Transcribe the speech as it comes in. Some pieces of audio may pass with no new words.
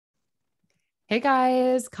Hey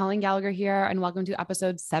guys, Colleen Gallagher here, and welcome to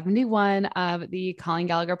episode 71 of the Colleen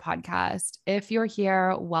Gallagher podcast. If you're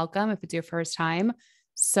here, welcome. If it's your first time,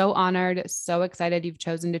 so honored, so excited you've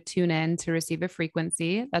chosen to tune in to receive a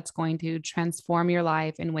frequency that's going to transform your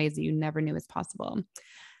life in ways that you never knew was possible.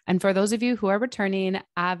 And for those of you who are returning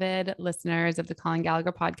avid listeners of the Colleen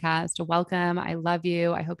Gallagher podcast, welcome. I love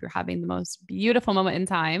you. I hope you're having the most beautiful moment in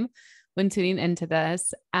time when tuning into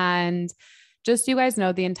this. And just so you guys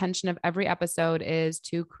know, the intention of every episode is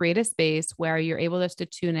to create a space where you're able just to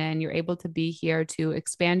tune in, you're able to be here to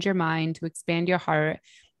expand your mind, to expand your heart,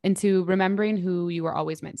 into remembering who you were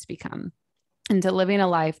always meant to become, into living a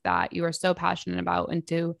life that you are so passionate about,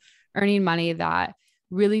 into earning money that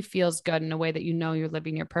really feels good in a way that you know you're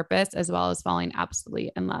living your purpose, as well as falling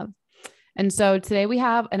absolutely in love. And so today we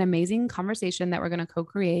have an amazing conversation that we're going to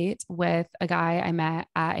co-create with a guy I met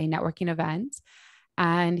at a networking event.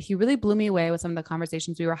 And he really blew me away with some of the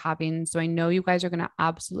conversations we were having. So I know you guys are going to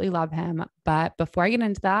absolutely love him. But before I get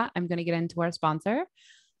into that, I'm going to get into our sponsor.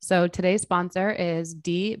 So today's sponsor is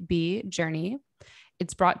DB Journey.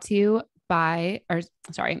 It's brought to you DB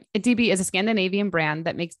is a Scandinavian brand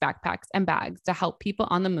that makes backpacks and bags to help people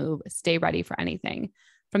on the move stay ready for anything.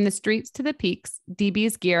 From the streets to the peaks,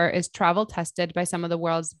 DB's gear is travel tested by some of the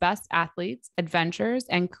world's best athletes, adventurers,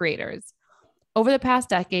 and creators. Over the past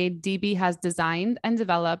decade, DB has designed and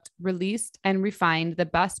developed, released, and refined the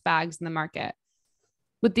best bags in the market.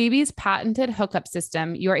 With DB's patented hookup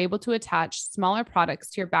system, you are able to attach smaller products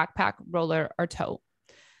to your backpack, roller, or tote.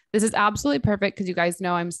 This is absolutely perfect because you guys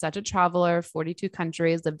know I'm such a traveler, 42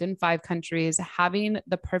 countries, lived in 5 countries. Having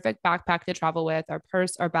the perfect backpack to travel with, or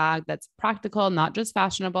purse or bag that's practical, not just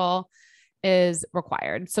fashionable, is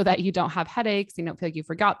required so that you don't have headaches, you don't feel like you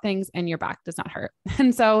forgot things, and your back does not hurt.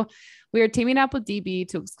 And so we are teaming up with DB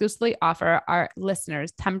to exclusively offer our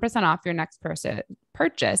listeners 10% off your next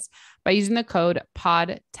purchase by using the code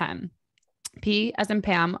POD10. P as in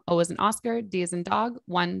Pam, O as in Oscar, D as in dog,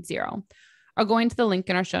 10. Or going to the link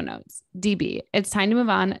in our show notes. DB, it's time to move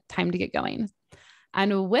on, time to get going.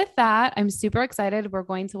 And with that, I'm super excited. We're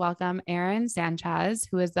going to welcome Aaron Sanchez,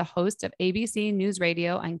 who is the host of ABC News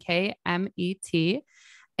Radio on KMET.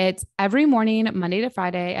 It's every morning, Monday to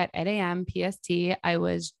Friday at 8 a.m. PST. I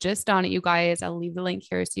was just on it, you guys. I'll leave the link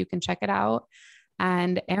here so you can check it out.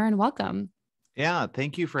 And Aaron, welcome. Yeah,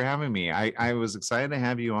 thank you for having me. I was excited to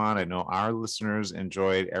have you on. I know our listeners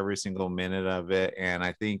enjoyed every single minute of it. And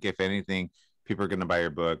I think if anything, people are going to buy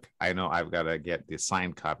your book. I know I've got to get the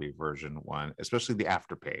signed copy version one, especially the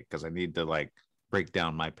Afterpay, because I need to break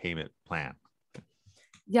down my payment plan.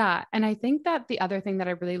 Yeah. And I think that the other thing that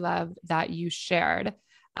I really loved that you shared,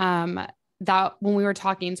 that when we were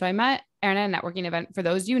talking, so I met Aaron at a networking event. For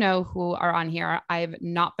those, who are on here, I've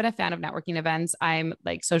not been a fan of networking events. I'm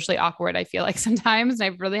socially awkward, I feel like sometimes, and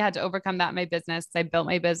I've really had to overcome that in my business. I built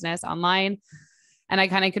my business online and I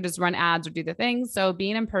kind of could just run ads or do the things. So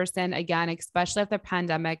being in person again, especially after the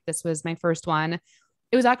pandemic, this was my first one.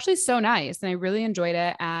 It was actually so nice and I really enjoyed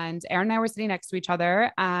it. And Aaron and I were sitting next to each other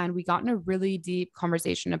and we got in a really deep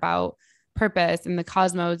conversation about purpose and the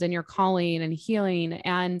cosmos and your calling and healing.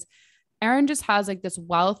 And Aaron just has this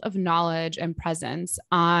wealth of knowledge and presence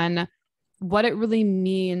on what it really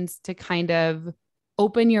means to kind of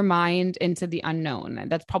open your mind into the unknown.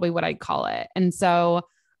 That's probably what I'd call it. And so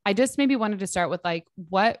I just maybe wanted to start with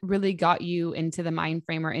what really got you into the mind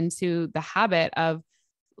frame or into the habit of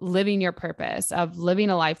living your purpose, of living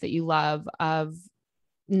a life that you love, of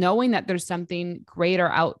knowing that there's something greater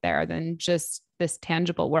out there than just this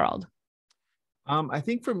tangible world. I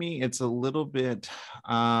think for me, it's a little bit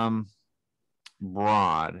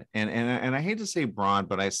broad, and I hate to say broad,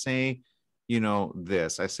 but I say,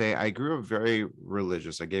 I grew up very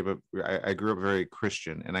religious. I grew up very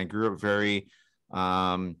Christian, and I grew up very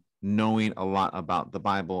knowing a lot about the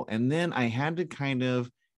Bible. And then I had to kind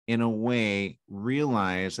of, in a way,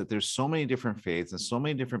 realize that there's so many different faiths and so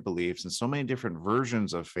many different beliefs and so many different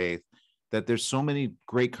versions of faith, that there's so many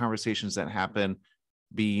great conversations that happen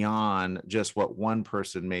beyond just what one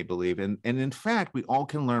person may believe. And in fact, we all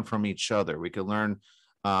can learn from each other. We can learn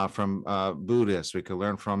from Buddhists, we can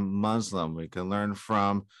learn from Muslim, we can learn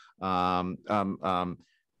from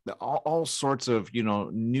all sorts of,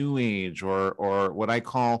 new age or what I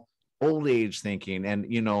call old age thinking. And,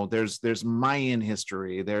 there's Mayan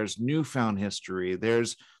history, there's newfound history,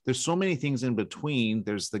 there's so many things in between.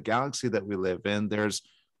 There's the galaxy that we live in, there's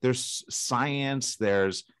science,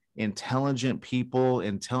 there's intelligent people,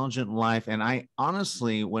 intelligent life. And I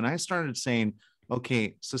honestly, when I started saying,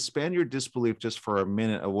 okay, suspend your disbelief just for a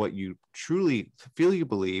minute of what you truly feel you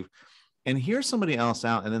believe, and hear somebody else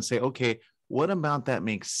out, and then say, okay, what about that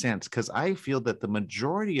makes sense? Because I feel that the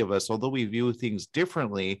majority of us, although we view things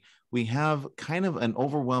differently, we have kind of an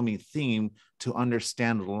overwhelming theme to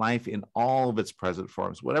understand life in all of its present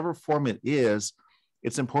forms. Whatever form it is,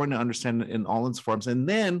 it's important to understand it in all its forms, and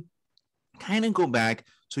then kind of go back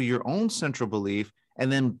to your own central belief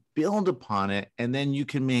and then build upon it. And then you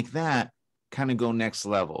can make that kind of go next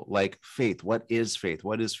level, like faith. What is faith?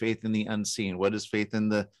 What is faith in the unseen? What is faith in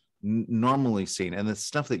the normally seen? And the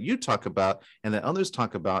stuff that you talk about and that others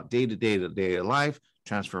talk about day to day life,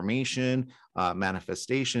 transformation,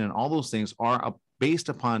 manifestation, and all those things are based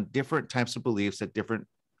upon different types of beliefs at different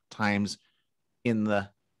times in the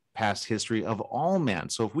past history of all men.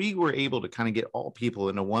 So if we were able to kind of get all people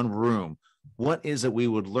into one room, what is it we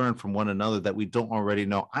would learn from one another that we don't already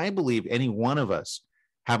know? I believe any one of us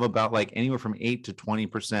have about like anywhere from 8 to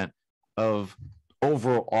 20% of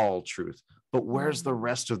overall truth. But where's the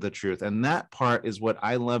rest of the truth? And that part is what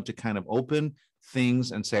I love to kind of open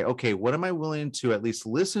things and say, okay, what am I willing to at least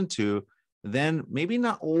listen to? Then maybe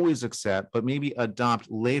not always accept, but maybe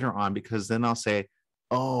adopt later on, because then I'll say,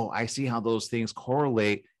 oh, I see how those things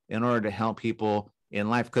correlate in order to help people in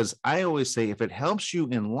life. Because I always say, if it helps you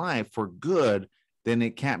in life for good, then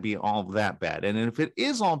it can't be all that bad. And if it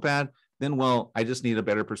is all bad, then, well, I just need a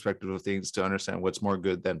better perspective of things to understand what's more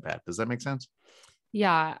good than bad. Does that make sense?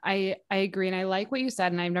 Yeah, I agree. And I like what you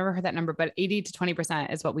said. And I've never heard that number, but 80 to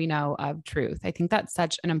 20% is what we know of truth. I think that's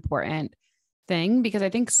such an important thing, because I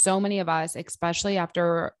think so many of us, especially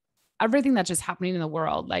after everything that's just happening in the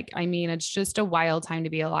world, like, I mean, it's just a wild time to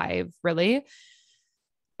be alive, really.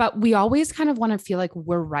 But we always kind of want to feel like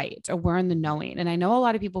we're right or we're in the knowing. And I know a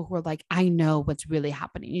lot of people who are like, I know what's really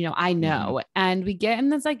happening. I know. Mm-hmm. And we get in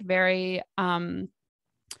this like very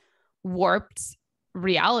warped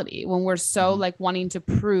reality when we're so like wanting to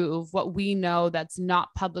prove what we know that's not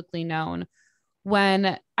publicly known.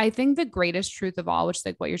 When I think the greatest truth of all, which is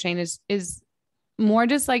like what you're saying, is more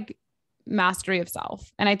just like mastery of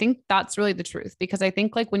self. And I think that's really the truth, because I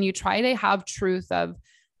think like when you try to have truth of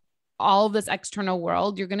all of this external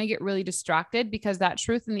world, you're going to get really distracted, because that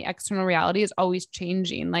truth in the external reality is always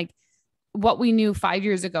changing. Like what we knew 5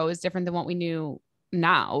 years ago is different than what we knew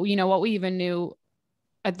now. What we even knew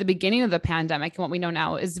at the beginning of the pandemic and what we know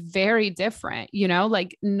now is very different.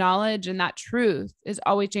 Like knowledge and that truth is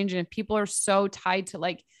always changing. And people are so tied to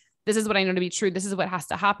like, this is what I know to be true, this is what has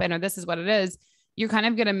to happen, or this is what it is. You're kind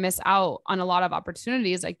of going to miss out on a lot of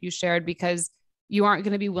opportunities like you shared, because you aren't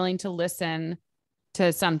going to be willing to listen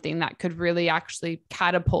to something that could really actually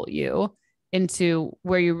catapult you into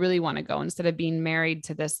where you really want to go, instead of being married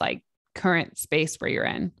to this like current space where you're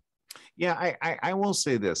in. Yeah, I will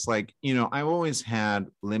say this, like, I've always had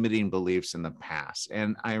limiting beliefs in the past,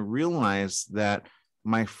 and I realized that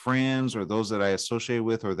my friends or those that I associate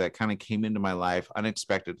with or that kind of came into my life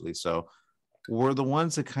unexpectedly so were the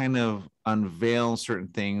ones that kind of unveil certain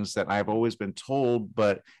things that I've always been told.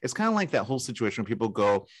 But it's kind of like that whole situation where people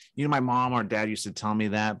go, my mom or dad used to tell me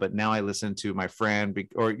that, but now I listen to my friend,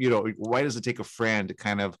 or, why does it take a friend to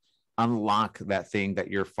kind of unlock that thing that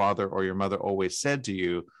your father or your mother always said to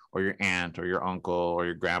you, or your aunt or your uncle or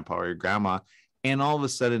your grandpa or your grandma? And all of a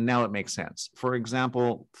sudden now it makes sense. For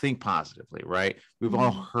example, think positively, right? We've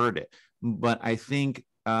all heard it, but I think,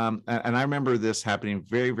 and I remember this happening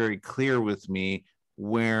very, very clear with me,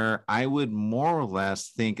 where I would more or less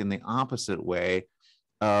think in the opposite way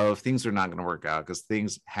of things are not going to work out, because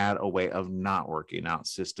things had a way of not working out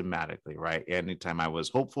systematically, right? Anytime I was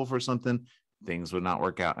hopeful for something, things would not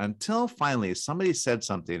work out, until finally somebody said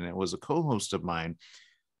something, and it was a co-host of mine.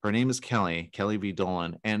 Her name is Kelly V.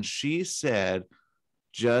 Dolan. And she said,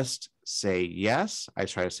 just say yes. I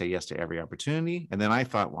try to say yes to every opportunity. And then I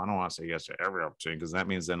thought, well, I don't want to say yes to every opportunity, because that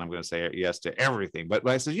means then I'm going to say yes to everything. But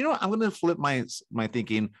I said, I'm going to flip my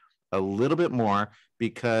thinking a little bit more,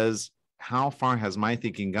 because how far has my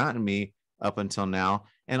thinking gotten me up until now?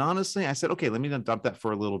 And honestly, I said, okay, let me adopt that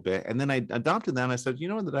for a little bit. And then I adopted that, and I said,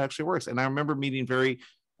 that actually works. And I remember meeting very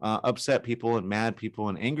upset people and mad people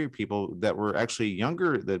and angry people that were actually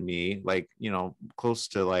younger than me, like, close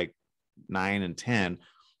to like 9 and 10,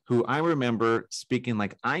 who I remember speaking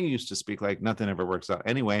like I used to speak, like nothing ever works out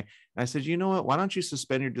anyway. And I said, you know what, why don't you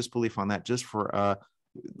suspend your disbelief on that just for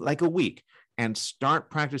like a week, and start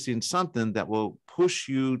practicing something that will push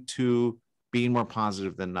you to being more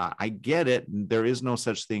positive than not. I get it. There is no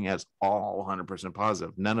such thing as all 100%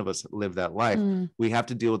 positive. None of us live that life. We have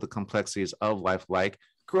to deal with the complexities of life, like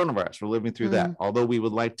coronavirus. We're living through that. Although we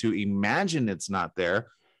would like to imagine it's not there,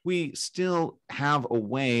 we still have a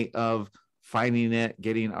way of fighting it,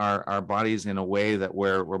 getting our bodies in a way that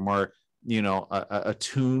we're more,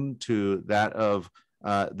 attuned to that of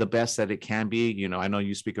the best that it can be. You know, I know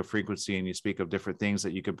you speak of frequency and you speak of different things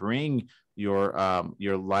that you could bring your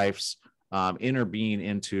life's inner being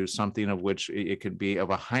into something of which it could be of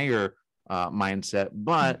a higher mindset.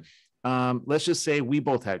 But let's just say we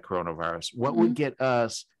both had coronavirus. What would get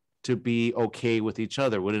us to be okay with each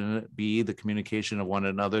other? Wouldn't it be the communication of one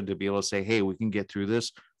another to be able to say, hey, we can get through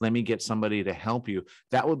this. Let me get somebody to help you.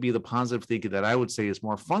 That would be the positive thinking that I would say is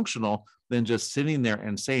more functional than just sitting there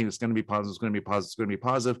and saying it's going to be positive, it's going to be positive, it's going to be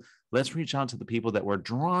positive. Let's reach out to the people that we're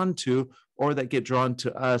drawn to or that get drawn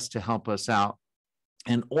to us to help us out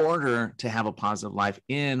in order to have a positive life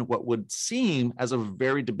in what would seem as a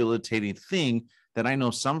very debilitating thing that I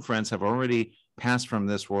know some friends have already passed from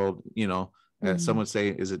this world. You know, some would say,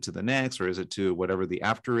 is it to the next, or is it to whatever the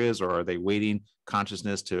after is, or are they waiting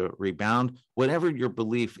consciousness to rebound? Whatever your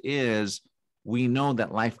belief is, we know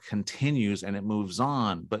that life continues and it moves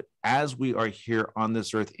on. But as we are here on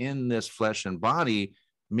this earth in this flesh and body,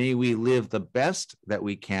 may we live the best that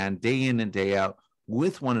we can day in and day out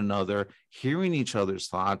with one another, hearing each other's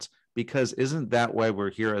thoughts, because isn't that why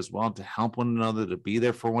we're here as well? To help one another, to be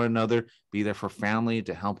there for one another, be there for family,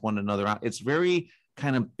 to help one another out. It's very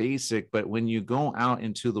kind of basic, but when you go out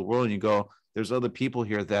into the world and you go, there's other people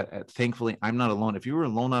here that thankfully I'm not alone. If you were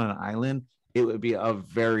alone on an island, it would be a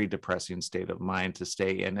very depressing state of mind to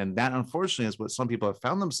stay in. And that unfortunately is what some people have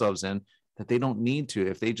found themselves in, that they don't need to.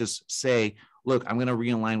 If they just say, look, I'm going to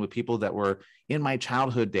realign with people that were in my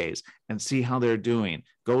childhood days and see how they're doing.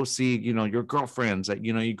 Go see, you know, your girlfriends that,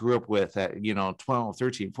 you know, you grew up with at, you know, 12,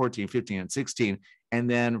 13, 14, 15, and 16, and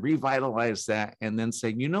then revitalize that and then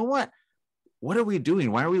say, you know what are we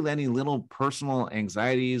doing? Why are we letting little personal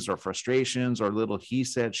anxieties or frustrations or little he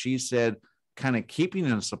said, she said kind of keeping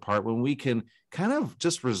us apart when we can kind of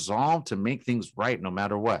just resolve to make things right no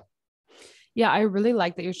matter what? Yeah, I really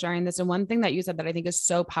like that you're sharing this. And one thing that you said that I think is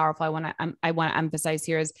so powerful, I want to emphasize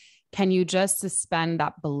here is, can you just suspend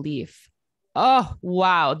that belief? Oh,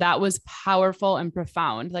 wow. That was powerful and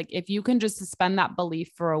profound. Like if you can just suspend that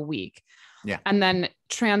belief for a week, and then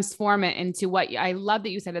transform it into what I love that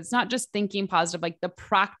you said, it's not just thinking positive, like the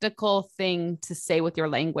practical thing to say with your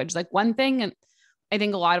language. Like one thing, and I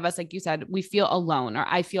think a lot of us, like you said, we feel alone or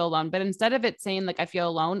I feel alone, but instead of it saying like, I feel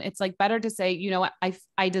alone, it's like better to say, you know what,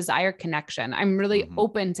 I desire connection. I'm really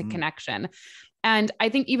open to connection. And I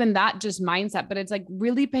think even that just mindset, but it's like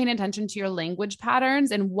really paying attention to your language patterns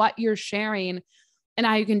and what you're sharing and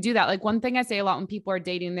how you can do that. Like one thing I say a lot when people are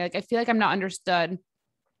dating, they're like, I feel like I'm not understood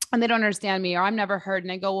and they don't understand me, or I'm never heard.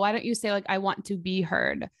 And I go, well, why don't you say like, I want to be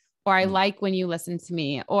heard, or I like when you listen to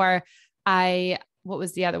me, or what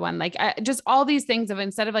was the other one? Like just all these things of,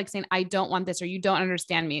 instead of like saying, I don't want this, or you don't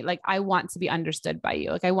understand me, like I want to be understood by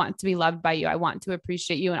you. Like I want to be loved by you. I want to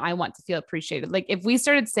appreciate you. And I want to feel appreciated. Like if we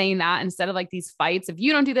started saying that instead of like these fights, if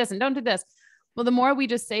you don't do this and don't do this, well, the more we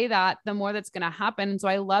just say that, the more that's going to happen. And so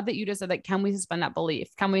I love that you just said like, can we suspend that belief?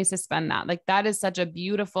 Can we suspend that? Like that is such a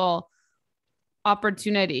beautiful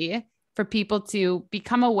opportunity for people to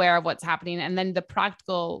become aware of what's happening. And then the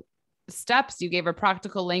practical steps you gave are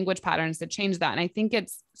practical language patterns to change that. And I think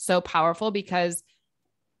it's so powerful because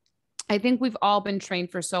I think we've all been trained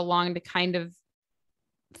for so long to kind of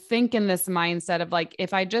think in this mindset of like,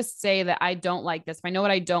 if I just say that I don't like this, if I know what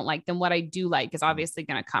I don't like, then what I do like is obviously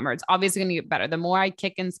going to come, or it's obviously going to get better. The more I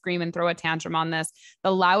kick and scream and throw a tantrum on this,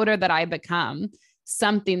 the louder that I become,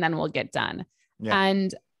 something then will get done. Yeah.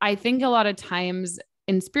 And I think a lot of times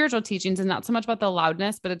in spiritual teachings, it's not so much about the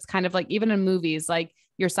loudness, but it's kind of like, even in movies, like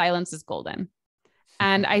your silence is golden.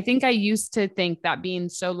 And I think I used to think that being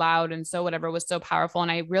so loud and so whatever was so powerful.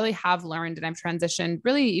 And I really have learned, and I've transitioned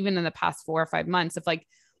really even in the past 4 or 5 months of like,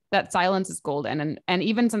 that silence is golden. And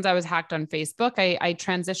even since I was hacked on Facebook, I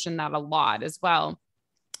transitioned that a lot as well.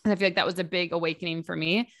 And I feel like that was a big awakening for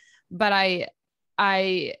me. But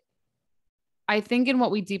I think in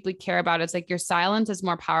what we deeply care about, it's like your silence is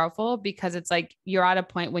more powerful because it's like you're at a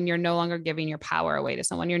point when you're no longer giving your power away to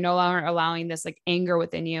someone. You're no longer allowing this like anger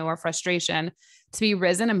within you or frustration to be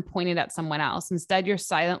risen and pointed at someone else. Instead, you're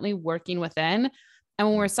silently working within. And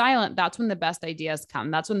when we're silent, that's when the best ideas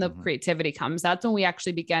come. That's when the creativity comes. That's when we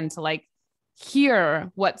actually begin to like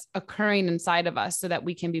hear what's occurring inside of us so that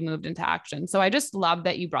we can be moved into action. So I just love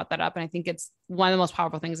that you brought that up. And I think it's one of the most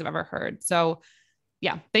powerful things I've ever heard. So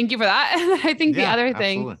yeah, thank you for that. I think the other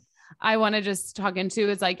thing I want to just talk into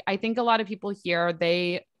is like, I think a lot of people here,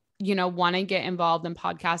 they, you know, want to get involved in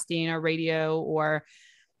podcasting or radio or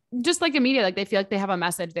just like a media, like they feel like they have a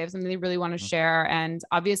message, they have something they really want to share. And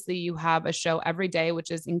obviously you have a show every day,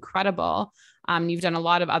 which is incredible. You've done a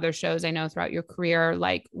lot of other shows, I know, throughout your career.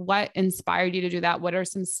 Like, what inspired you to do that? What are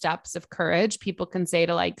some steps of courage people can say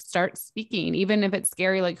to like start speaking, even if it's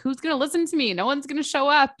scary? Like, who's going to listen to me? No one's going to show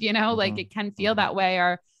up, you know, like it can feel that way.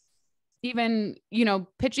 Or even, you know,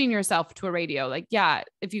 pitching yourself to a radio. Like, yeah,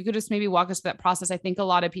 if you could just maybe walk us through that process, I think a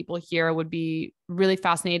lot of people here would be really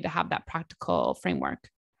fascinated to have that practical framework.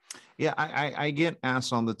 Yeah, I get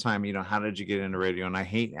asked all the time, you know, how did you get into radio? And I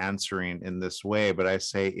hate answering in this way, but I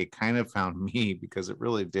say it kind of found me, because it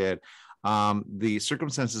really did. The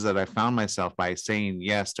circumstances that I found myself by saying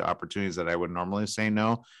yes to opportunities that I would normally say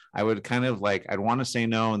no, I would kind of like, I'd want to say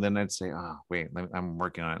no, and then I'd say, oh, wait, I'm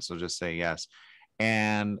working on it, so just say yes.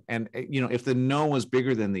 And you know, if the no was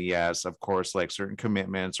bigger than the yes, of course, like certain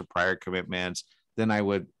commitments or prior commitments, then I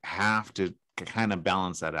would have to kind of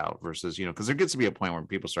balance that out versus, you know, because there gets to be a point where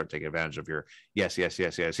people start taking advantage of your yes, yes,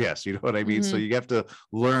 yes, yes, yes. You know what I mean? So you have to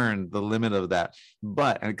learn the limit of that.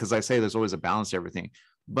 But because I say there's always a balance to everything.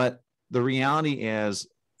 But the reality is,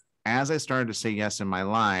 as I started to say yes in my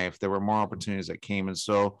life, there were more opportunities that came. And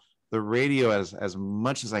so the radio, as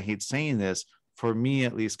much as I hate saying this, for me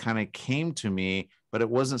at least, kind of came to me, but it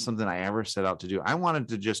wasn't something I ever set out to do. I wanted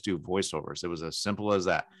to just do voiceovers. It was as simple as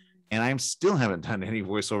that. And I still haven't done any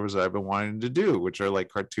voiceovers that I've been wanting to do, which are like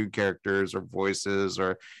cartoon characters or voices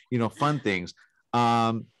or, you know, fun things.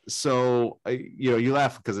 So, you know, you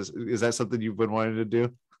laugh because is that something you've been wanting to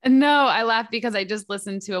do? No, I laugh because I just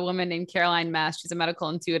listened to a woman named Caroline Mess. She's a medical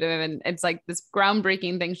intuitive, and it's like this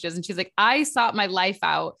groundbreaking thing she does. And she's like, I sought my life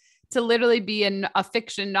out to literally be a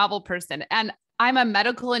fiction novel person. And I'm a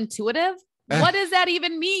medical intuitive. What does that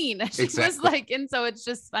even mean? She Exactly. was like, and so it's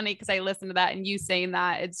just funny because I listened to that and you saying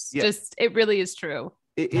that, it's just, it really is true.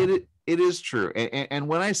 It is true. And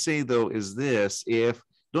what I say though is this: if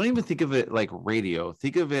don't even think of it like radio,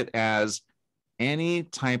 think of it as any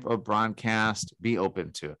type of broadcast, be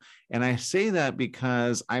open to. And I say that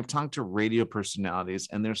because I've talked to radio personalities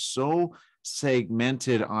and they're so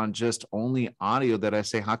segmented on just only audio that I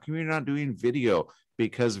say, how come you're not doing video?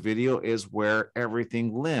 Because video is where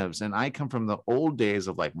everything lives. And I come from the old days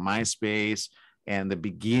of like MySpace and the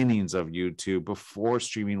beginnings of YouTube before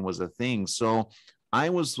streaming was a thing. So I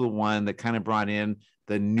was the one that kind of brought in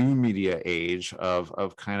the new media age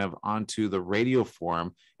of kind of onto the radio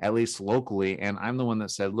form, at least locally. And I'm the one that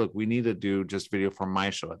said, look, we need to do just video for my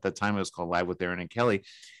show. At that time, it was called Live with Aaron and Kelly.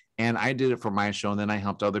 And I did it for my show. And then I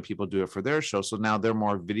helped other people do it for their show. So now they're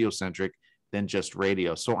more video centric than just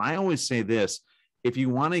radio. So I always say this: if you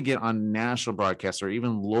want to get on national broadcast or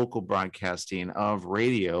even local broadcasting of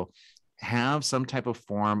radio, have some type of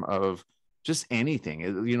form of just anything,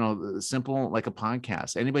 you know, simple, like a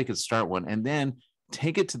podcast. Anybody could start one and then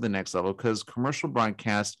take it to the next level, because commercial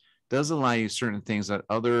broadcast does allow you certain things that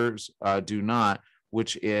others do not,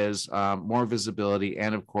 which is more visibility.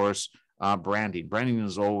 And of course, branding. Branding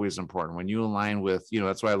is always important. When you align with, you know,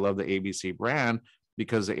 that's why I love the ABC brand,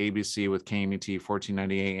 because the ABC with KMET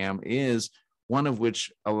 1490 AM is one of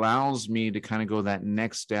which allows me to kind of go that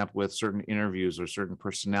next step with certain interviews or certain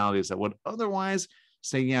personalities that would otherwise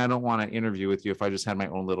say, yeah, I don't want to interview with you if I just had my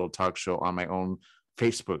own little talk show on my own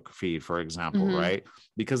Facebook feed, for example, right?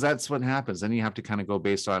 Because that's what happens. Then you have to kind of go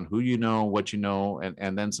based on who you know, what you know,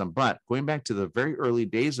 and then some. But going back to the very early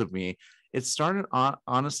days of me, it started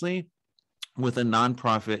honestly with a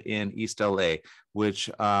nonprofit in East LA, which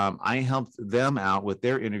I helped them out with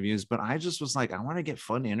their interviews. But I just was like, I want to get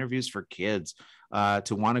fun interviews for kids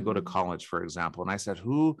to want to go to college, for example. And I said,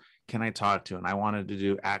 who can I talk to? And I wanted to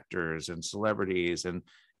do actors and celebrities and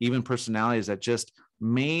even personalities that just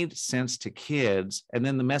made sense to kids. And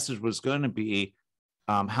then the message was going to be,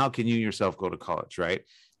 how can you yourself go to college, right?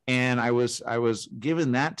 And I was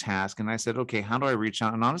given that task, and I said, okay, how do I reach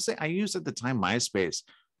out? And honestly, I used at the time MySpace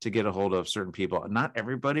to get a hold of certain people. Not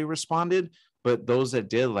everybody responded, but those that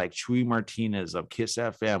did, like Chuy Martinez of Kiss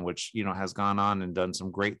FM, which, you know, has gone on and done some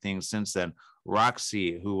great things since then.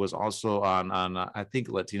 Roxy, who was also on I think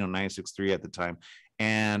Latino 96.3 at the time,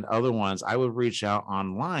 and other ones. I would reach out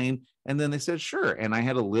online, and then they said, sure. And I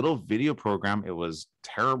had a little video program. It was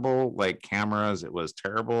terrible, like cameras. It was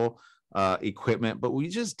terrible equipment, but we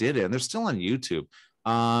just did it. And they're still on YouTube.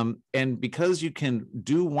 And because you can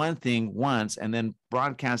do one thing once and then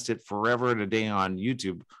broadcast it forever and a day on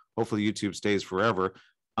YouTube, hopefully YouTube stays forever,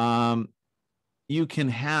 you can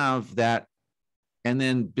have that and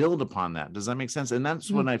then build upon that. Does that make sense? And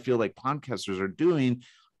that's what I feel like podcasters are doing.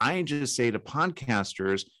 I just say to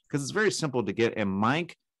podcasters, because it's very simple to get a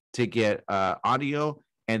mic, to get audio,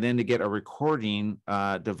 and then to get a recording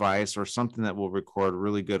device or something that will record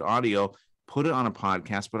really good audio. put it on a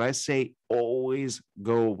podcast, but I say always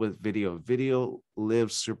go with video. Video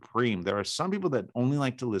lives supreme. There are some people that only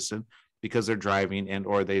like to listen because they're driving and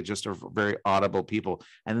or they just are very audible people.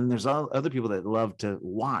 And then there's other people that love to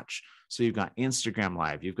watch. So you've got Instagram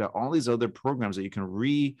Live, you've got all these other programs that you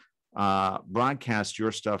can broadcast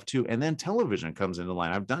your stuff to. And then television comes into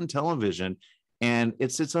line. I've done television and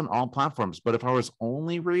it sits on all platforms. But if I was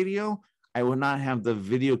only radio, I would not have the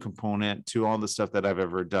video component to all the stuff that I've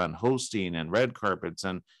ever done, hosting and red carpets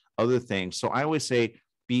and other things. So I always say,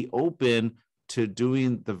 be open to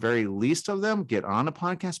doing the very least of them, get on a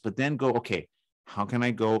podcast, but then go, okay, how can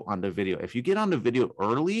I go onto video? If you get onto video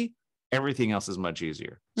early, everything else is much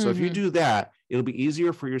easier. So if you do that, it'll be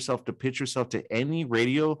easier for yourself to pitch yourself to any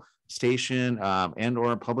radio station and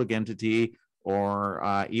or a public entity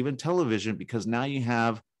or even television, because now you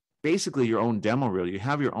have basically your own demo reel. You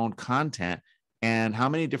have your own content. And how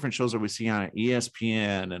many different shows are we seeing on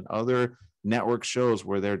ESPN and other network shows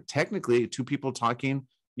where they're technically two people talking,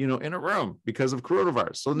 in a room because of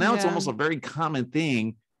coronavirus. So now it's almost a very common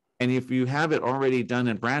thing. And if you have it already done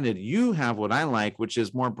and branded, you have what I like, which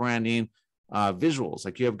is more branding, visuals.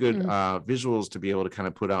 Like you have good visuals to be able to kind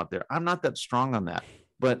of put out there. I'm not that strong on that,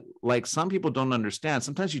 but like some people don't understand.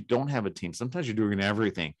 Sometimes you don't have a team. Sometimes you're doing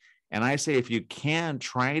everything. And I say, if you can,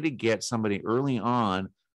 try to get somebody early on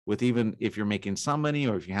with, even if you're making some money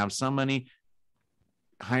or if you have some money,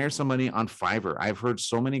 hire somebody on Fiverr. I've heard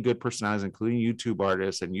so many good personalities, including YouTube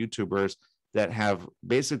artists and YouTubers, that have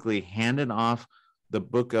basically handed off the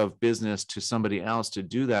book of business to somebody else to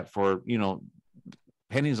do that for,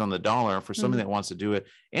 pennies on the dollar for somebody that wants to do it.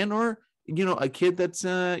 And, or, a kid that's,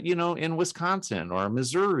 in Wisconsin or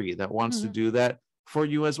Missouri that wants to do that for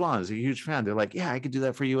you as well. As a huge fan, they're like, yeah, I could do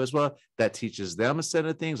that for you as well. That teaches them a set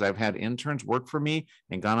of things. I've had interns work for me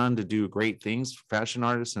and gone on to do great things, fashion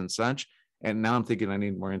artists and such. And now I'm thinking I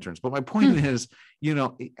need more interns. But my point is,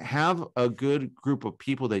 have a good group of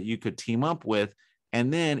people that you could team up with.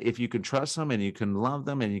 And then if you can trust them and you can love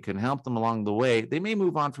them and you can help them along the way, they may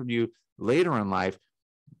move on from you later in life.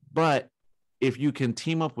 But if you can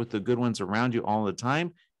team up with the good ones around you all the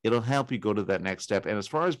time, it'll help you go to that next step. And as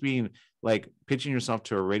far as being like pitching yourself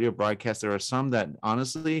to a radio broadcast, there are some that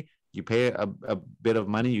honestly, you pay a bit of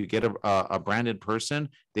money, you get a branded person,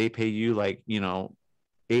 they pay you like,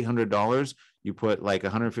 $800, you put like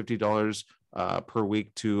 $150 per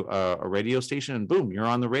week to a radio station, and boom, you're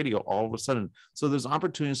on the radio all of a sudden. So there's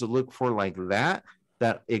opportunities to look for like that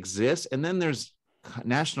exists. And then there's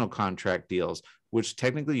national contract deals, which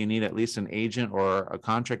technically you need at least an agent or a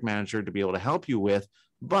contract manager to be able to help you with,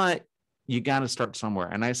 but you got to start somewhere.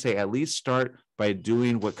 And I say at least start by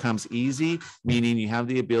doing what comes easy, meaning you have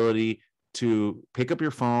the ability to pick up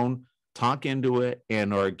your phone, talk into it,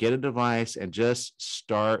 and or get a device and just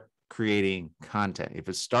start creating content. If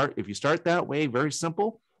you start that way, very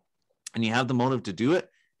simple, and you have the motive to do it,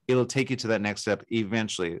 it'll take you to that next step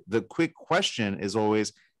eventually. The quick question is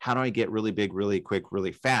always, how do I get really big, really quick,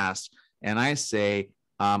 really fast? And I say,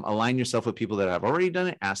 align yourself with people that have already done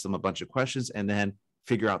it, ask them a bunch of questions, and then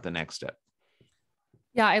figure out the next step.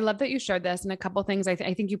 Yeah, I love that you shared this, and a couple of things. I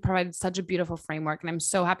think you provided such a beautiful framework, and I'm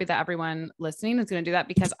so happy that everyone listening is going to do that,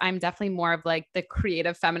 because I'm definitely more of like the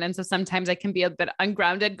creative feminine. So sometimes I can be a bit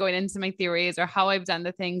ungrounded going into my theories or how I've done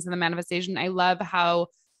the things in the manifestation. I love how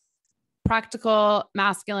practical,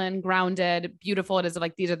 masculine, grounded, beautiful it is.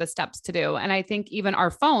 Like, these are the steps to do. And I think even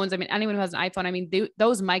our phones, I mean, anyone who has an iPhone, I mean,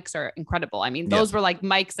 those mics are incredible. I mean, those were like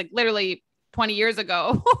mics, like literally 20 years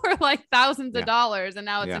ago, or like thousands of dollars, and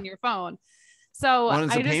now it's in your phone. So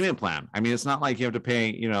it's a payment plan. I mean, it's not like you have to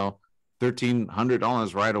pay,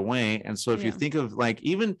 $1,300 right away. And so if you think of like,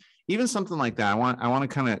 even something like that, I want to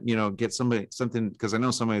kind of, get something, because I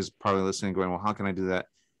know somebody's probably listening going, well, how can I do that?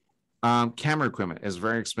 Camera equipment is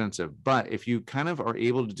very expensive, but if you kind of are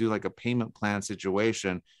able to do like a payment plan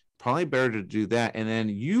situation, probably better to do that. And then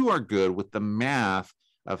you are good with the math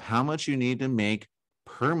of how much you need to make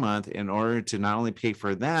per month in order to not only pay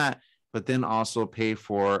for that, but then also pay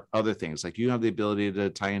for other things. Like you have the ability to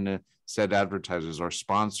tie into said advertisers or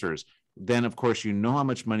sponsors. Then of course, how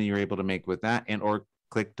much money you're able to make with that, and or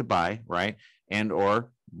click to buy, right? And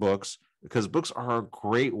or books, because books are a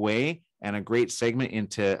great way and a great segment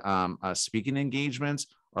into speaking engagements,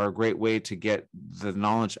 are a great way to get the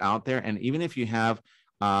knowledge out there. And even if you have,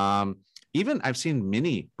 even I've seen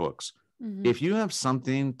mini books. If you have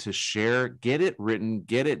something to share, get it written,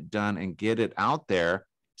 get it done, and get it out there.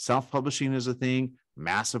 Self-publishing is a thing.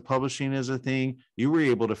 Massive publishing is a thing. You were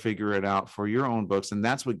able to figure it out for your own books, and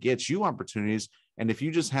that's what gets you opportunities. And if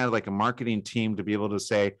you just had like a marketing team to be able to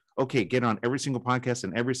say, okay, get on every single podcast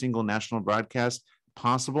and every single national broadcast,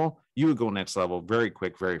 possible, you would go next level very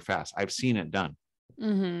quick, very fast. I've seen it done.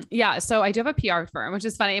 Mm-hmm. Yeah. So I do have a PR firm, which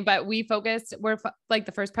is funny, but like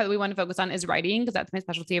the first part that we want to focus on is writing, because that's my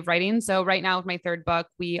specialty of writing. So right now with my third book,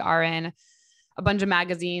 we are in a bunch of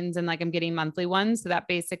magazines and like I'm getting monthly ones. So that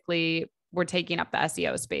basically we're taking up the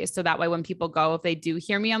SEO space. So that way, when people go, if they do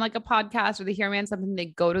hear me on like a podcast or they hear me on something, they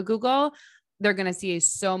go to Google, they're going to see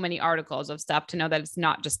so many articles of stuff to know that it's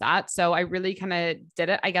not just that. So I really kind of did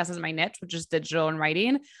it, I guess, as my niche, which is digital and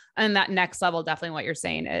writing. And that next level, definitely what you're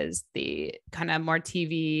saying is the kind of more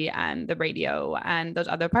TV and the radio and those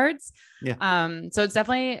other parts. Yeah. So it's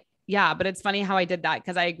definitely, yeah, but it's funny how I did that,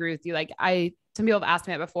 because I agree with you. Like some people have asked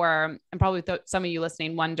me that before, and probably some of you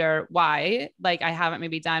listening wonder why, like I haven't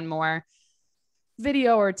maybe done more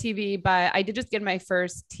video or TV, but I did just get my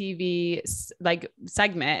first TV like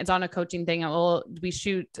segment. It's on a coaching thing. We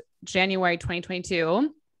shoot January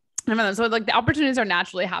 2022. So like the opportunities are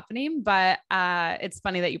naturally happening, but it's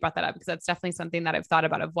funny that you brought that up, because that's definitely something that I've thought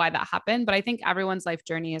about of why that happened. But I think everyone's life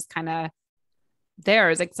journey is kind of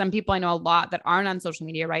theirs. Like some people I know a lot that aren't on social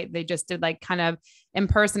media, right? They just did like kind of in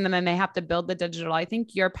person, and then they have to build the digital. I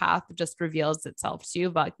think your path just reveals itself to you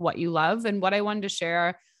about like what you love. And what I wanted to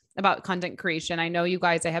share about content creation, I know you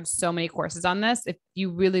guys, I have so many courses on this. If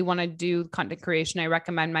you really want to do content creation, I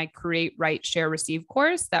recommend my Create, Write, Share, Receive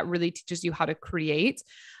course that really teaches you how to create,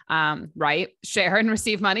 write, share, and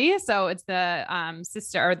receive money. So it's the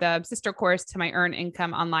sister course to my Earn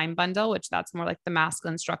Income online bundle, which that's more like the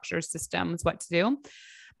masculine structure systems, what to do.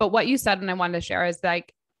 But what you said, and I wanted to share, is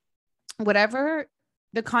like, whatever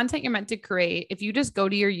the content you're meant to create, if you just go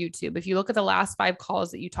to your YouTube, if you look at the last 5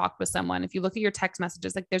 calls that you talked with someone, if you look at your text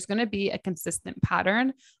messages, like there's going to be a consistent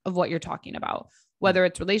pattern of what you're talking about, whether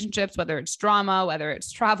it's relationships, whether it's drama, whether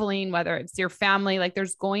it's traveling, whether it's your family, like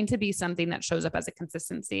there's going to be something that shows up as a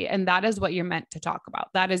consistency. And that is what you're meant to talk about.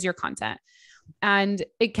 That is your content. And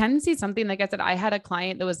it can see something, like I said, I had a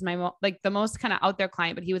client that was the most kind of out there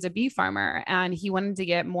client, but he was a bee farmer and he wanted to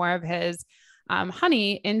get more of his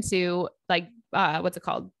honey into like, what's it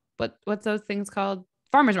called? What's those things called?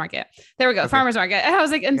 Farmer's market. There we go. Okay. Farmer's market. And I was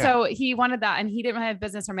like, so he wanted that, and he didn't really have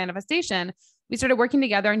business or manifestation. We started working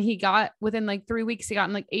together, and he got, within like 3 weeks, he got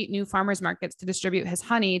in like 8 new farmers markets to distribute his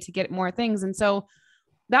honey to get more things. And so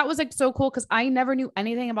that was like so cool, because I never knew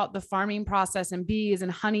anything about the farming process and bees and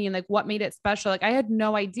honey and like what made it special. Like I had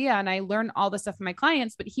no idea. And I learned all this stuff from my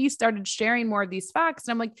clients, but he started sharing more of these facts.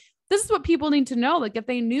 And I'm like, this is what people need to know. Like if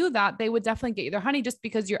they knew that, they would definitely get you their honey, just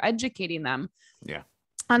because you're educating them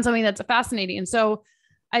on something that's fascinating. And so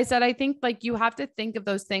I said, I think like you have to think of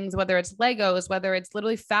those things, whether it's Legos, whether it's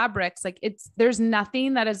literally fabrics, like there's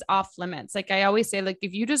nothing that is off limits. Like I always say, like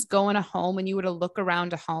if you just go in a home and you were to look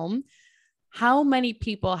around a home, how many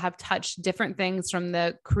people have touched different things, from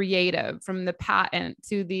the creative, from the patent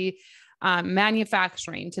to the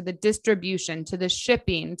manufacturing, to the distribution, to the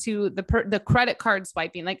shipping, to the credit card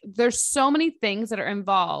swiping. Like there's so many things that are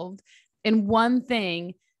involved in one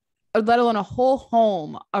thing, let alone a whole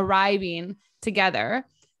home arriving together.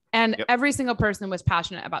 And every single person was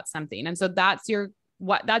passionate about something. And so that's your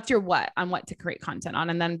what on what to create content on.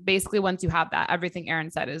 And then basically once you have that, everything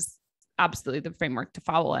Aaron said is absolutely the framework to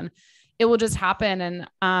follow, and it will just happen.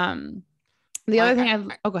 And the other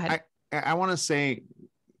thing go ahead. I want to say,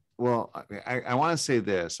 I want to say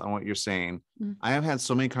this on what you're saying. Mm-hmm. I have had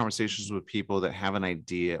so many conversations with people that have an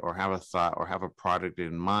idea or have a thought or have a product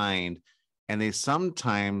in mind, and they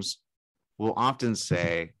sometimes will often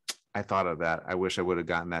say, I thought of that. I wish I would have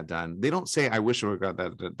gotten that done. They don't say, I wish I would have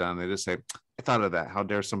got that done. They just say, I thought of that. How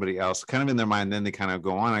dare somebody else? Kind of in their mind. Then they kind of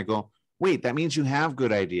go on. I go, wait, that means you have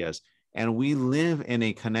good ideas. And we live in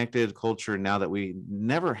a connected culture now that we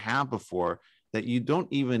never have before, that you don't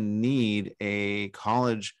even need a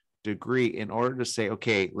college degree in order to say,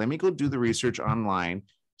 okay, let me go do the research online,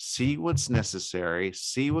 see what's necessary,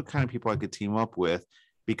 see what kind of people I could team up with,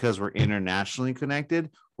 because we're internationally connected.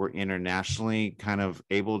 We're internationally kind of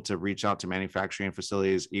able to reach out to manufacturing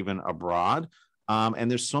facilities even abroad. And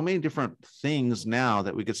there's so many different things now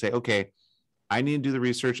that we could say, okay, I need to do the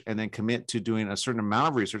research and then commit to doing a certain amount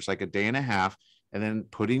of research, like a day and a half, and then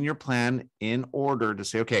putting your plan in order to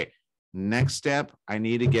say, okay, next step, I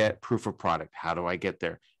need to get proof of product. How do I get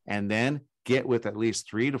there? And then get with at least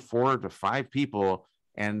 3 to 4 to 5 people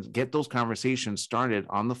and get those conversations started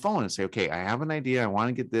on the phone and say, okay, I have an idea. I want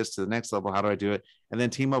to get this to the next level. How do I do it? And then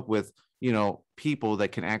team up with, people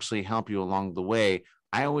that can actually help you along the way.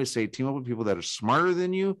 I always say, team up with people that are smarter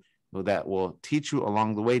than you, that will teach you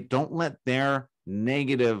along the way. Don't let their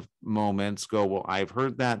negative moments go, well, I've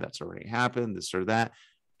heard that. That's already happened, this or that.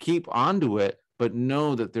 Keep on to it, but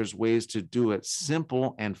know that there's ways to do it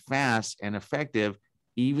simple and fast and effective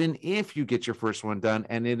even if you get your first one done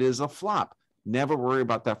and it is a flop. Never worry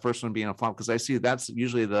about that first one being a flop, because I see that's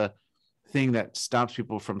usually the thing that stops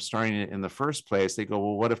people from starting it in the first place. They go,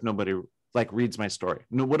 well, what if nobody like reads my story?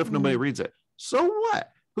 No, what if nobody reads it? So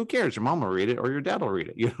what? Who cares? Your mom will read it, or your dad will read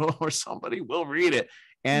it, you know, or somebody will read it,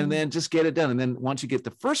 and then just get it done. And then once you get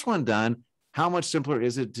the first one done, how much simpler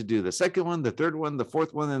is it to do the second one, the third one, the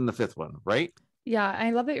fourth one, and the fifth one, right? Yeah.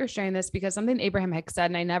 I love that you're sharing this, because something Abraham Hicks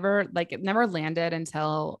said, and I never like it never landed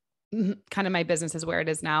until kind of my business is where it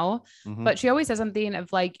is now. But she always says something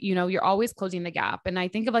of like, you know, you're always closing the gap. And I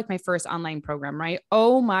think of like my first online program, right?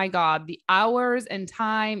 Oh my God, the hours and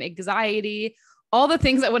time, anxiety, all the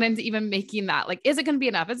things that went into even making that. Like, is it going to be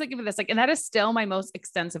enough? Is it going to be this? Like, and that is still my most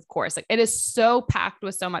extensive course. Like, it is so packed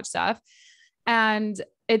with so much stuff. And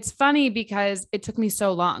it's funny because it took me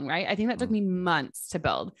so long, right? I think that took me months to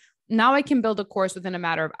build. Now I can build a course within a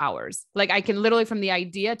matter of hours. Like, I can literally, from the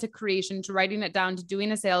idea to creation, to writing it down, to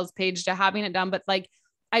doing a sales page, to having it done. But like,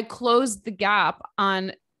 I closed the gap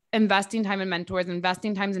on investing time in mentors,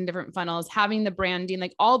 investing times in different funnels, having the branding,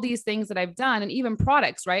 like all these things that I've done, and even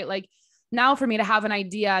products, right? Like, now for me to have an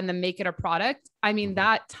idea and then make it a product, I mean,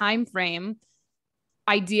 that time frame,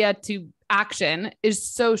 idea to action, is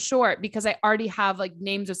so short, because I already have like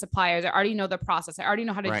names of suppliers. I already know the process. I already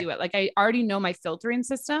know how to do it. Like, I already know my filtering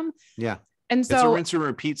system. Yeah. And so it's a rinse and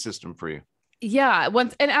repeat system for you. Yeah.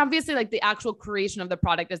 And obviously like the actual creation of the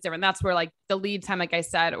product is different. That's where like the lead time, like I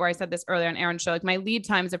said, or I said this earlier on Aaron's show, like my lead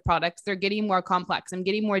times of products, they're getting more complex. I'm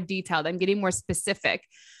getting more detailed. I'm getting more specific.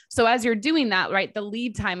 So as you're doing that, right, the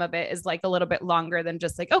lead time of it is like a little bit longer than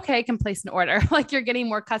just like, okay, I can place an order. Like, you're getting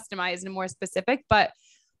more customized and more specific, but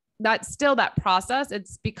that's still that process.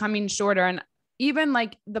 It's becoming shorter. And even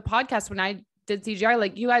like the podcast, when I did CGI,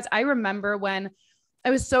 like you guys, I remember when I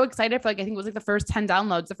was so excited for like, I think it was like the first 10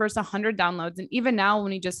 downloads, the first 100 downloads. And even now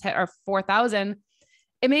when we just hit our 4,000,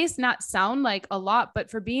 it may not sound like a lot,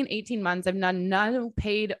 but for being 18 months, I've done none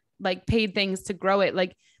paid things to grow it.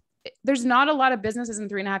 Like, there's not a lot of businesses in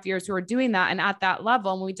 3.5 years who are doing that. And at that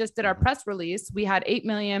level, when we just did our press release, we had 8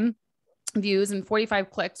 million views and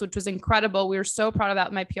 45 clicks, which was incredible. We were so proud of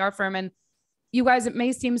that with my PR firm. And you guys, it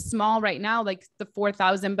may seem small right now, like the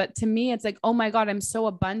 4,000, but to me, it's like, oh my God, I'm so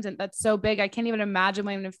abundant. That's so big. I can't even imagine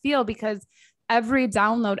what I'm going to feel, because every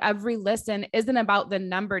download, every listen isn't about the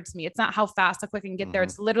number to me. It's not how fast, how quick I can get there.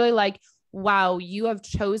 It's literally like, wow, you have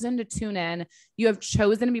chosen to tune in. You have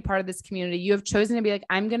chosen to be part of this community. You have chosen to be like,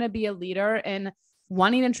 I'm going to be a leader in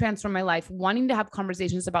wanting to transform my life, wanting to have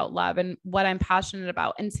conversations about love and what I'm passionate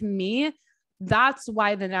about. And to me, that's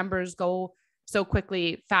why the numbers go so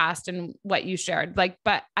quickly, fast, and what you shared. Like,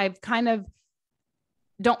 but I've kind of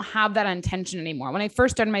don't have that intention anymore. When I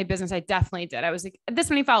first started my business, I definitely did. I was like, this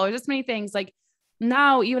many followers, this many things. Like,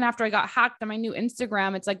 now, even after I got hacked on my new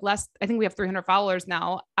Instagram, it's like less, I think we have 300 followers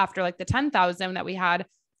now after like the 10,000 that we had.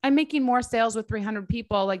 I'm making more sales with 300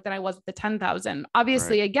 people like than I was with the 10,000.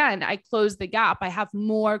 Obviously, again, I closed the gap. I have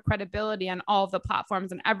more credibility on all of the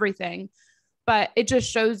platforms and everything, but it just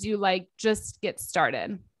shows you like, just get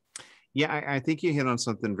started. Yeah, I think you hit on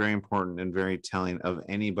something very important and very telling of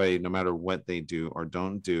anybody, no matter what they do or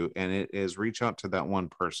don't do. And it is reach out to that one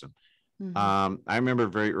person. I remember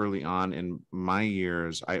very early on in my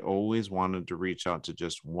years, I always wanted to reach out to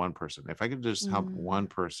just one person. If I could just help one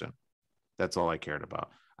person, that's all I cared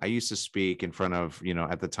about. I used to speak in front of,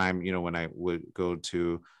 at the time, when I would go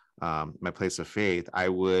to my place of faith, I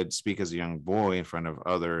would speak as a young boy in front of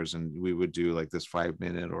others, and we would do like this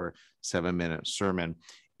 5-minute or 7-minute sermon.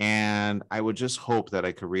 And I would just hope that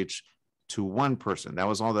I could reach to one person. That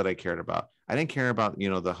was all that I cared about. I didn't care about, the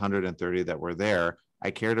 130 that were there. I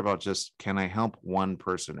cared about just, can I help one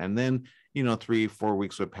person? And then, 3-4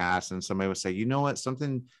 weeks would pass and somebody would say, you know what,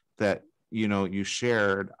 something that, you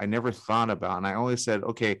shared, I never thought about. And I always said,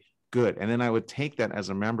 okay, good. And then I would take that as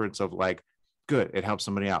a remembrance of like, good, it helped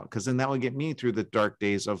somebody out. Cause then that would get me through the dark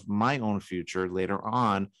days of my own future later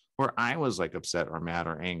on, where I was like upset or mad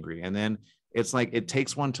or angry. And then it's like, it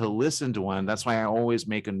takes one to listen to one. That's why I always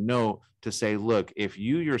make a note to say, look, if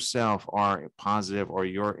you yourself are positive or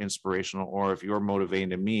you're inspirational, or if you're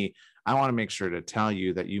motivating to me, I want to make sure to tell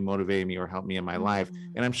you that you motivated me or helped me in my life.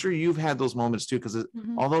 And I'm sure you've had those moments too, because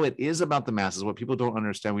although it is about the masses, what people don't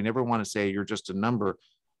understand, we never want to say you're just a number,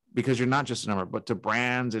 because you're not just a number, but to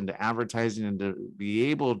brands and to advertising and to be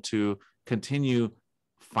able to continue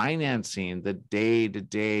financing the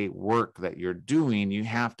day-to-day work that you're doing, you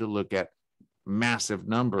have to look at massive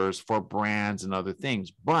numbers for brands and other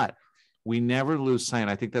things. But we never lose sight.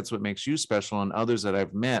 I think that's what makes you special, and others that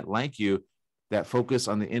I've met like you that focus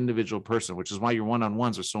on the individual person, which is why your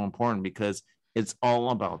one-on-ones are so important, because it's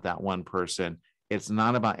all about that one person. It's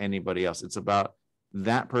not about anybody else. It's about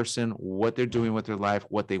that person, what they're doing with their life,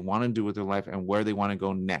 what they want to do with their life, and where they want to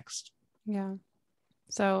go next. Yeah.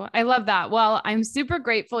 So I love that. Well, I'm super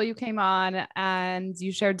grateful you came on and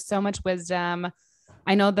you shared so much wisdom.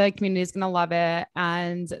 I know the community is going to love it,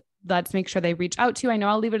 and let's make sure they reach out to you. I know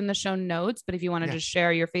I'll leave it in the show notes, but if you want to just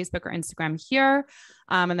share your Facebook or Instagram here,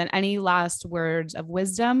 and then any last words of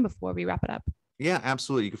wisdom before we wrap it up. Yeah,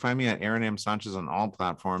 absolutely. You can find me at Aaron M. Sanchez on all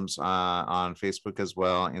platforms, on Facebook as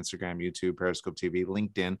well, Instagram, YouTube, Periscope TV,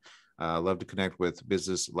 LinkedIn. Love to connect with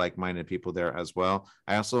business like-minded people there as well.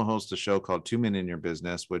 I also host a show called 2 Men in Your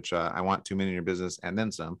Business, which I want 2 men in your business and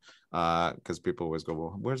then some, because people always go,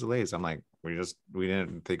 well, where's the ladies? I'm like, we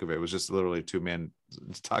didn't think of it. It was just literally 2 men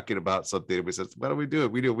talking about something. We said, why don't we do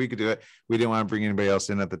it? We could do it. We didn't want to bring anybody else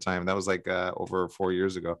in at the time. That was like over 4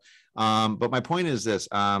 years ago. But my point is this,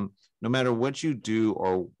 no matter what you do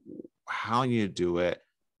or how you do it,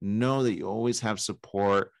 know that you always have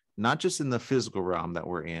support, not just in the physical realm that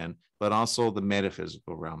we're in, but also the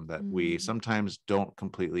metaphysical realm that we sometimes don't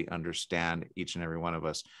completely understand, each and every one of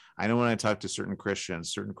us. I know when I talk to certain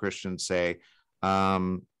Christians say, I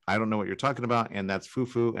don't know what you're talking about, and that's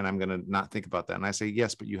foo-foo, and I'm going to not think about that. And I say,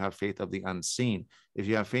 yes, but you have faith of the unseen. If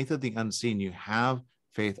you have faith of the unseen, you have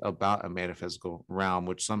faith about a metaphysical realm,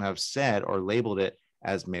 which some have said or labeled it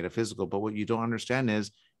as metaphysical. But what you don't understand is,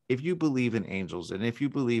 if you believe in angels, and if you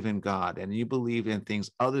believe in God, and you believe in things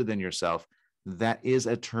other than yourself, that is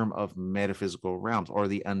a term of metaphysical realms or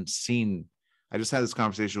the unseen. I just had this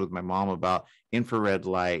conversation with my mom about infrared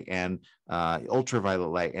light and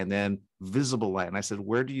ultraviolet light and then visible light. And I said,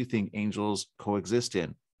 where do you think angels coexist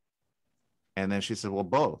in? And then she said, well,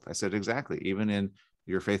 both. I said, exactly. Even in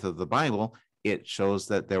your faith of the Bible, it shows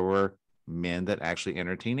that there were men that actually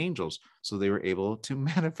entertain angels. So they were able to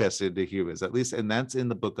manifest into humans, at least. And that's in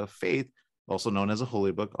the book of faith, also known as a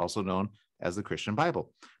holy book, also known as the Christian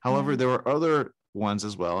Bible. However, there were other ones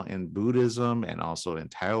as well in Buddhism and also in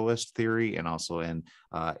Taoist theory and also in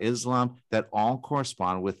Islam that all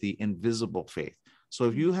correspond with the invisible faith. So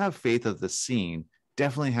if you have faith of the seen,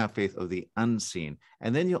 definitely have faith of the unseen.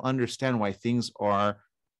 And then you'll understand why things are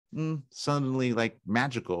suddenly like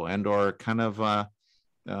magical and or kind of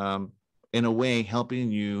in a way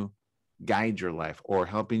helping you guide your life or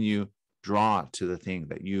helping you draw to the thing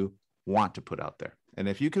that you want to put out there. And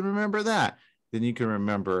if you can remember that, then you can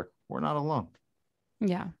remember we're not alone.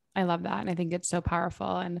 Yeah, I love that. And I think it's so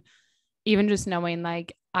powerful. And even just knowing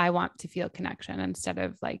like, I want to feel connection instead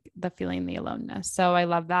of like the feeling the aloneness. So I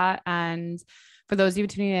love that. And for those of you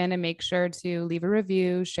tuning in, and make sure to leave a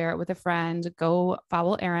review, share it with a friend, go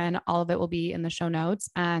follow Aaron. All of it will be in the show notes.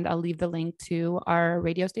 And I'll leave the link to our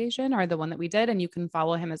radio station or the one that we did. And you can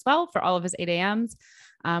follow him as well for all of his 8 a.m.s.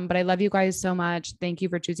 But I love you guys so much. Thank you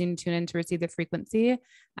for choosing to tune in to receive the frequency.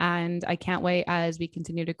 And I can't wait as we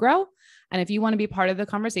continue to grow. And if you want to be part of the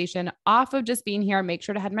conversation off of just being here, make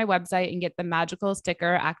sure to head to my website and get the magical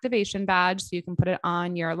sticker activation badge so you can put it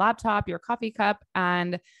on your laptop, your coffee cup,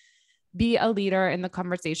 and be a leader in the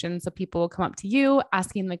conversation. So people will come up to you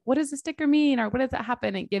asking like, what does the sticker mean? Or what does that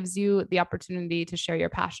happen? It gives you the opportunity to share your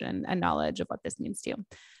passion and knowledge of what this means to you.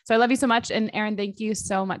 So I love you so much. And Aaron, thank you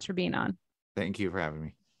so much for being on. Thank you for having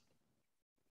me.